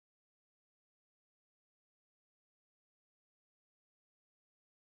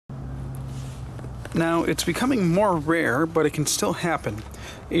Now, it's becoming more rare, but it can still happen.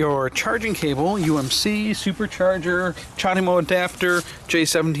 Your charging cable, UMC, supercharger, CHAdeMO adapter,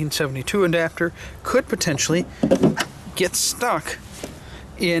 J1772 adapter, could potentially get stuck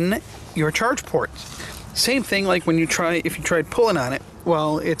in your charge ports. Same thing like when if you tried pulling on it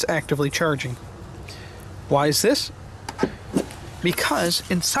while it's actively charging. Why is this? Because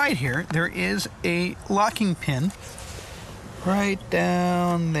inside here there is a locking pin right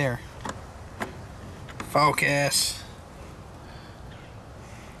down there. Focus.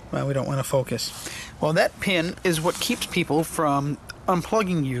 Well, we don't want to focus. Well, that pin is what keeps people from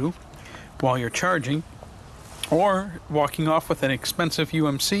unplugging you while you're charging, or walking off with an expensive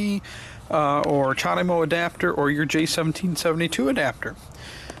UMC or CHAdeMO adapter or your J1772 adapter.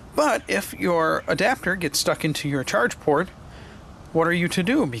 But if your adapter gets stuck into your charge port, what are you to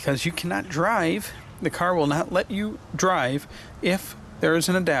do? Because you cannot drive, the car will not let you drive if there is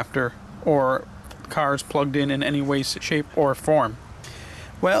an adapter or car is plugged in any way, shape, or form.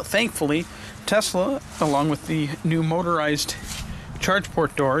 Well, thankfully, Tesla, along with the new motorized charge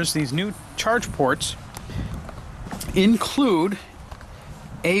port doors, these new charge ports include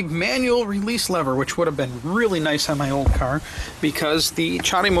a manual release lever, which would have been really nice on my old car because the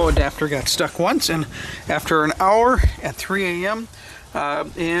CHAdeMO adapter got stuck once, and after an hour at 3 a.m.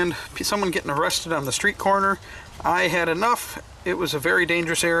 And someone getting arrested on the street corner, I had enough. It was a very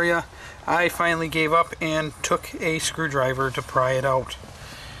dangerous area. I finally gave up and took a screwdriver to pry it out.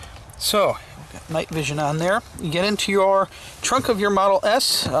 So, got night vision on there. You get into your trunk of your Model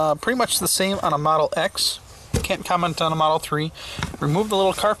S, pretty much the same on a Model X. Can't comment on a Model 3. Remove the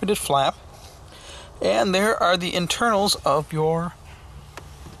little carpeted flap, and there are the internals of your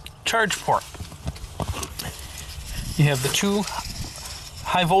charge port. You have the two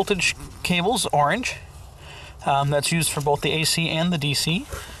high voltage cables, orange, that's used for both the AC and the DC.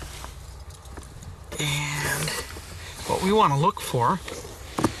 And what we want to look for,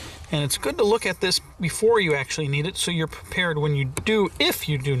 and it's good to look at this before you actually need it so you're prepared when you do, if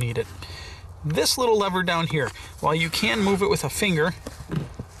you do need it. This little lever down here, while you can move it with a finger,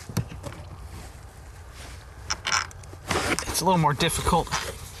 it's a little more difficult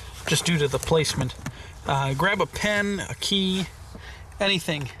just due to the placement. Grab a pen, a key,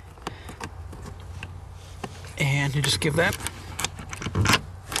 anything, and you just give that.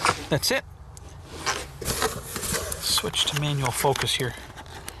 That's it. Switch to manual focus here.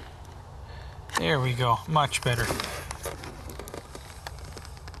 There we go, much better.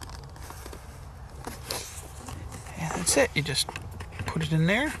 That's it. You just put it in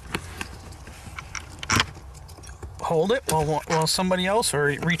there, hold it while somebody else,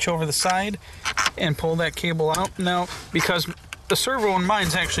 or reach over the side and pull that cable out. Now, because the servo in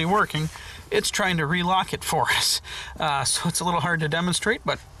mine's actually working, it's trying to relock it for us. So it's a little hard to demonstrate,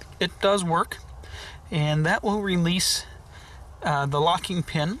 but it does work. And that will release the locking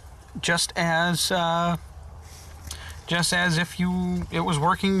pin just as if it was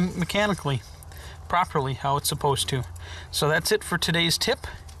working mechanically properly, how it's supposed to. So that's it for today's tip,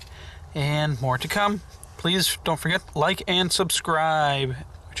 and more to come. Please don't forget, like and subscribe,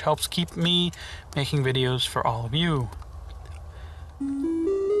 which helps keep me making videos for all of you.